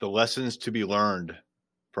The lessons to be learned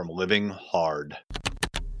from living hard.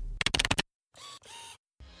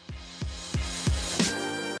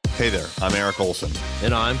 Hey there, I'm Eric Olson.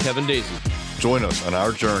 And I'm Kevin Daisy. Join us on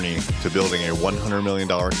our journey to building a $100 million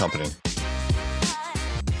company.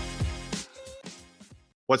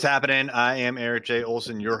 What's happening? I am Eric J.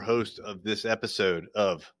 Olson, your host of this episode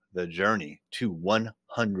of The Journey to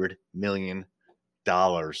 $100 million.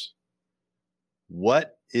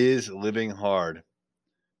 What is living hard?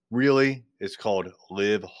 Really, it's called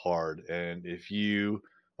Live Hard. And if you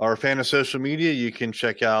are a fan of social media, you can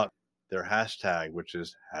check out their hashtag, which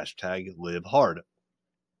is hashtag Live Hard.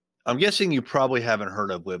 I'm guessing you probably haven't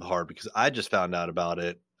heard of Live Hard because I just found out about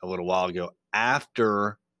it a little while ago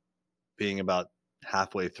after being about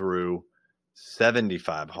halfway through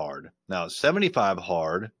 75 Hard. Now, 75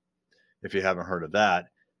 Hard, if you haven't heard of that,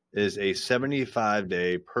 is a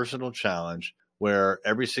 75-day personal challenge where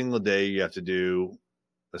every single day you have to do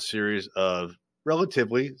a series of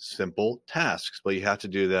relatively simple tasks, but you have to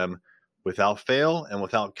do them without fail and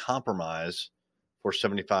without compromise for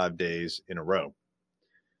 75 days in a row.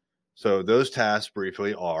 So those tasks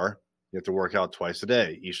briefly are, you have to work out twice a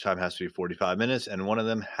day. Each time has to be 45 minutes, and one of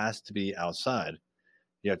them has to be outside.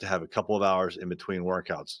 You have to have a couple of hours in between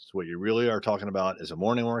workouts. So what you really are talking about is a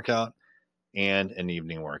morning workout and an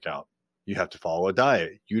evening workout. You have to follow a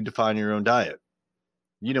diet. You define your own diet.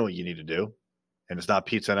 You know what you need to do, and it's not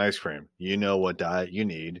pizza and ice cream. You know what diet you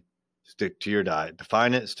need. Stick to your diet.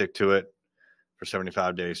 Define it, stick to it for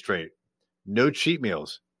 75 days straight. No cheat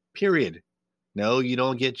meals, period. No, you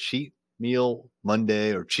don't get cheat meal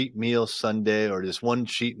Monday or cheat meal Sunday or just one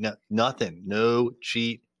cheat. Nothing. No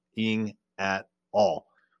cheating at all.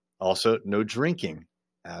 Also, no drinking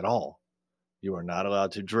at all. You are not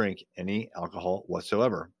allowed to drink any alcohol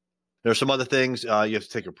whatsoever. There's some other things. You have to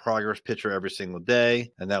take a progress picture every single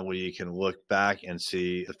day, and that way you can look back and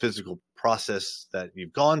see the physical process that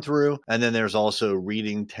you've gone through. And then there's also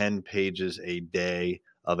reading 10 pages a day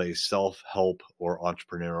of a self-help or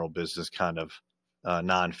entrepreneurial business kind of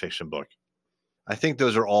nonfiction book. I think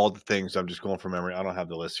those are all the things. I'm just going from memory. I don't have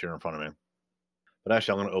the list here in front of me. But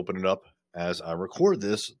actually, I'm going to open it up as I record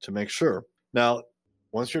this to make sure. Now,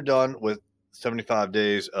 once you're done with 75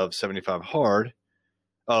 days of 75 Hard,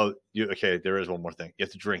 there is one more thing. You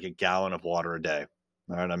have to drink a gallon of water a day.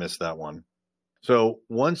 All right, I missed that one. So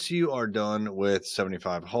once you are done with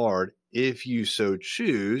 75 Hard, if you so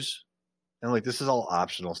choose, and like this is all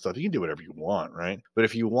optional stuff, you can do whatever you want, right? But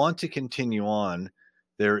if you want to continue on,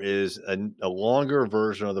 there is a longer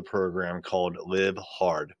version of the program called Live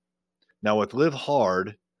Hard. Now with Live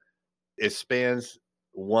Hard, it spans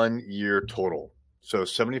 1 year total. So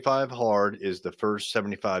 75 Hard is the first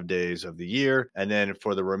 75 days of the year. And then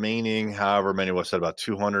for the remaining, however many, what's that, about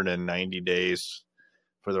 290 days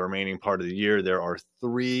for the remaining part of the year, there are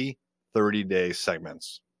 3 30-day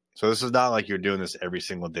segments. So this is not like you're doing this every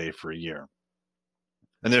single day for a year.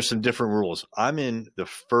 And there's some different rules. I'm in the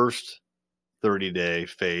first 30-day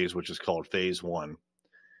phase, which is called phase 1.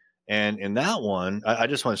 And in that one, I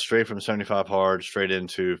just went straight from 75 Hard straight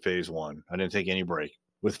into phase 1. I didn't take any break.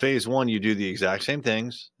 With phase 1, you do the exact same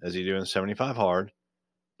things as you do in 75 Hard,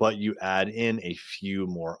 but you add in a few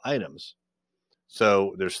more items.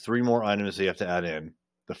 So there's 3 more items that you have to add in.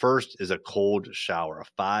 The first is a cold shower,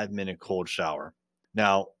 a 5-minute cold shower.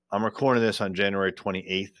 Now, I'm recording this on January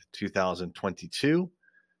 28th, 2022.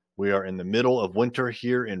 We are in the middle of winter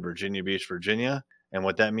here in Virginia Beach, Virginia. And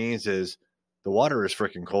what that means is the water is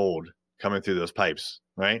freaking cold coming through those pipes,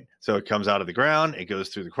 right? So it comes out of the ground, it goes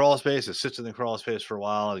through the crawl space, it sits in the crawl space for a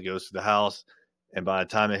while, it goes to the house. And by the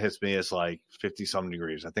time it hits me, it's like 50 some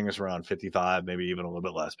degrees. I think it's around 55, maybe even a little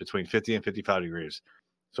bit less, between 50 and 55 degrees.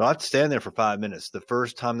 So I have to stand there for 5 minutes. The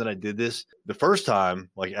first time that I did this,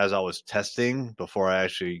 like as I was testing before I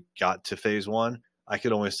actually got to phase 1, I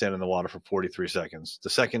could only stand in the water for 43 seconds.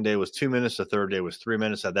 The second day was 2 minutes. The third day was 3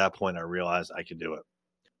 minutes. At that point, I realized I could do it.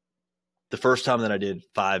 The first time that I did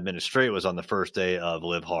 5 minutes straight was on the first day of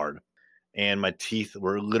Live Hard. And my teeth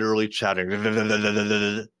were literally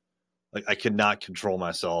chattering. Like I could not control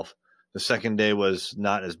myself. The second day was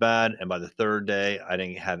not as bad. And by the third day, I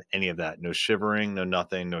didn't have any of that. No shivering, no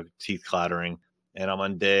nothing, no teeth clattering. And I'm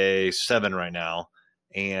on day 7 right now.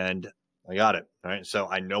 And I got it. All right. So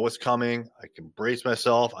I know what's coming. I can brace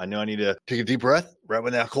myself. I know I need to take a deep breath right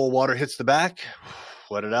when that cold water hits the back.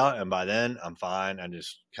 Let it out, and by then I'm fine. I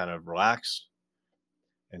just kind of relax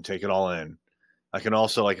and take it all in. I can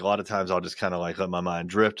also, like a lot of times, I'll just kind of like let my mind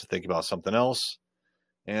drift, think about something else,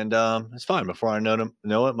 and it's fine. Before I know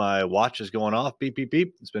it, my watch is going off. Beep, beep,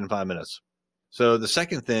 beep. It's been 5 minutes. So the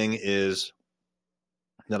second thing is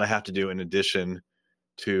that I have to do in addition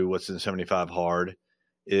to what's in 75 Hard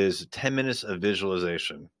is 10 minutes of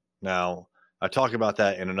visualization. Now, I talk about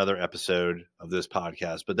that in another episode of this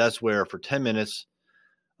podcast, but that's where for 10 minutes,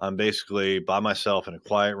 I'm basically by myself in a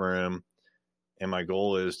quiet room. And my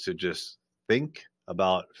goal is to just think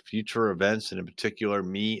about future events and in particular,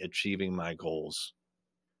 me achieving my goals.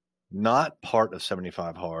 Not part of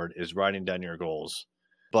 75 Hard is writing down your goals,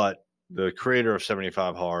 but the creator of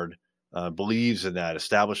 75 Hard believes in that,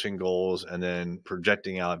 establishing goals and then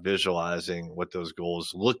projecting out, visualizing what those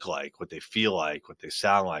goals look like, what they feel like, what they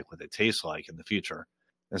sound like, what they taste like in the future.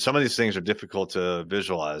 And some of these things are difficult to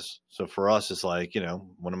visualize. So for us, it's like,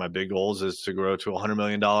 one of my big goals is to grow to $100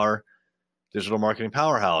 million digital marketing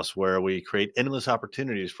powerhouse where we create endless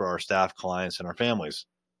opportunities for our staff, clients, and our families.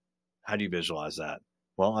 How do you visualize that?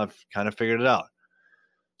 Well, I've kind of figured it out.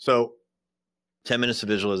 So 10 minutes of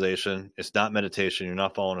visualization. It's not meditation. You're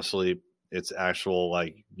not falling asleep. It's actual,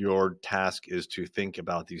 like, your task is to think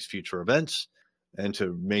about these future events and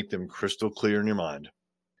to make them crystal clear in your mind.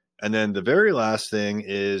 And then the very last thing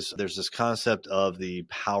is there's this concept of the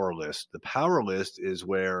power list. The power list is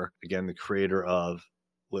where, again, the creator of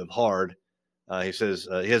Live Hard, he says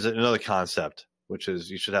he has another concept, which is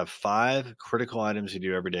you should have 5 critical items you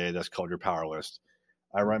do every day. That's called your power list.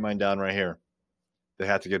 I write mine down right here. They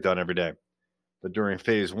have to get done every day. But during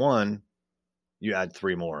phase 1, you add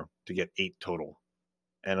 3 more to get 8 total.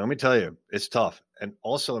 And let me tell you, it's tough. And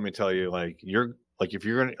also let me tell you, if you're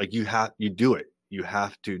going to, you do it. You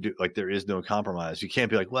have to do, there is no compromise. You can't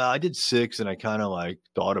be like, well, I did 6 and I kind of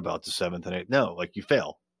thought about the 7th and 8th. No, you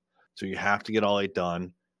fail. So you have to get all 8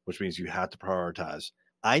 done, which means you have to prioritize.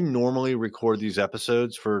 I normally record these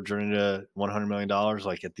episodes for Journey to $100 million,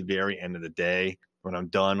 at the very end of the day when I'm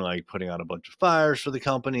done, putting out a bunch of fires for the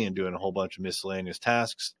company and doing a whole bunch of miscellaneous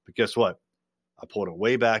tasks. But guess what? I pulled it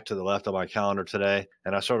way back to the left of my calendar today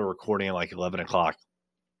and I started recording at 11 o'clock.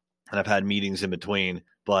 And I've had meetings in between,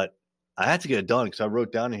 but I had to get it done because I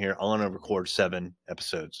wrote down in here, I want to record 7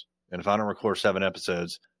 episodes. And if I don't record 7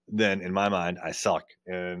 episodes, then in my mind, I suck.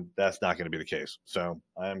 And that's not going to be the case. So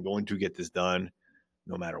I am going to get this done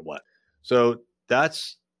no matter what. So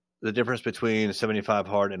that's the difference between 75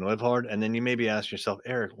 Hard and Live Hard. And then you may be asking yourself,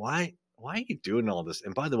 Eric, why are you doing all this?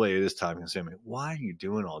 And by the way, it is time consuming. Why are you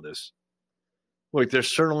doing all this? Look,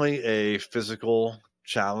 there's certainly a physical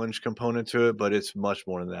challenge component to it, but it's much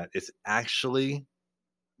more than that. It's actually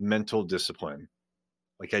mental discipline.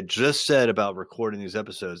 Like I just said about recording these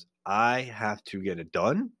episodes, I have to get it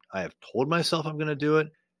done. I have told myself I'm going to do it,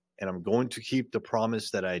 and I'm going to keep the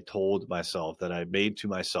promise that I told myself, that I made to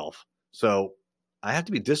myself. So I have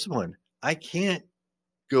to be disciplined. I can't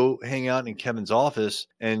go hang out in Kevin's office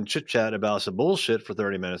and chit chat about some bullshit for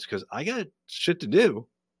 30 minutes because I got shit to do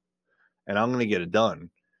and I'm going to get it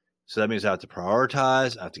done. So that means I have to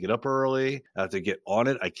prioritize. I have to get up early. I have to get on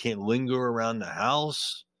it. I can't linger around the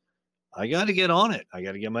house. I got to get on it. I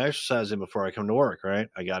got to get my exercise in before I come to work, right?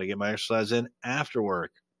 I got to get my exercise in after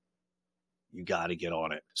work. You got to get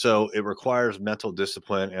on it. So it requires mental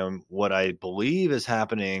discipline. And what I believe is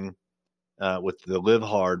happening with the Live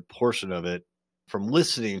Hard portion of it, from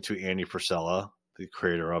listening to Andy Frisella, the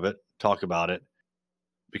creator of it, talk about it,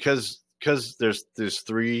 because there's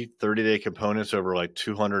 3 30-day components over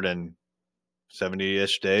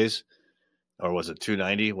 270-ish days, or was it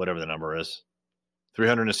 290, whatever the number is,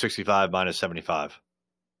 365 minus 75.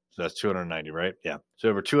 So that's 290, right? Yeah. So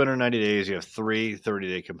over 290 days, you have 3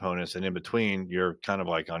 30-day components, and in between, you're kind of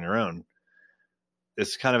on your own.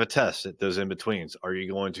 It's kind of a test at those in-betweens. Are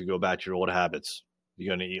you going to go back to your old habits?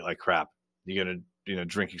 You're going to eat like crap. You're going to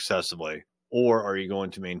drink excessively. Or are you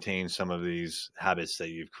going to maintain some of these habits that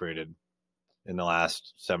you've created in the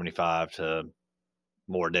last 75 to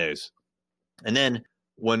more days? And then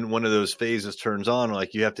when one of those phases turns on,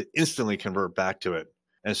 you have to instantly convert back to it.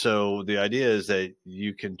 And so the idea is that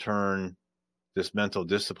you can turn this mental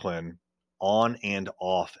discipline on and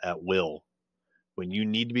off at will. When you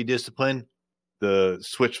need to be disciplined, the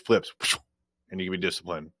switch flips and you can be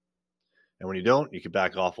disciplined. And when you don't, you can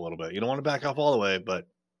back off a little bit. You don't want to back off all the way, but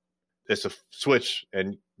it's a switch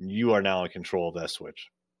and you are now in control of that switch.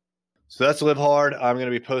 So that's Live Hard. I'm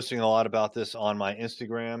going to be posting a lot about this on my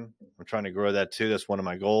Instagram. I'm trying to grow that too. That's one of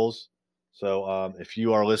my goals. So if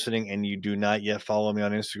you are listening and you do not yet follow me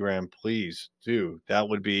on Instagram, please do. That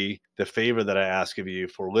would be the favor that I ask of you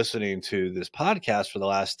for listening to this podcast for the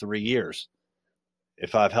last 3 years.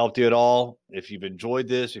 If I've helped you at all, if you've enjoyed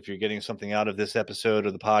this, if you're getting something out of this episode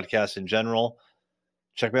or the podcast in general,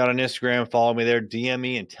 check me out on Instagram, follow me there, DM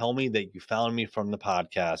me, and tell me that you found me from the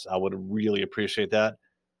podcast. I would really appreciate that.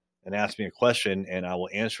 And ask me a question, and I will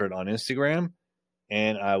answer it on Instagram,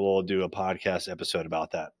 and I will do a podcast episode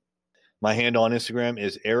about that. My handle on Instagram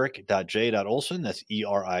is eric.j.olson. That's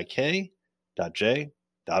ERIK.J.Olson.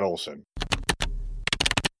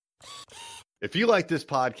 If you like this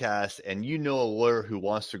podcast and you know a lawyer who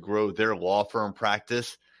wants to grow their law firm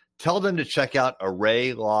practice, tell them to check out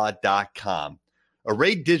ArrayLaw.com.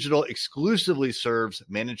 Array Digital exclusively serves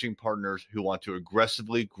managing partners who want to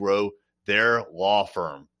aggressively grow their law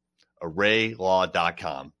firm.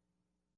 ArrayLaw.com.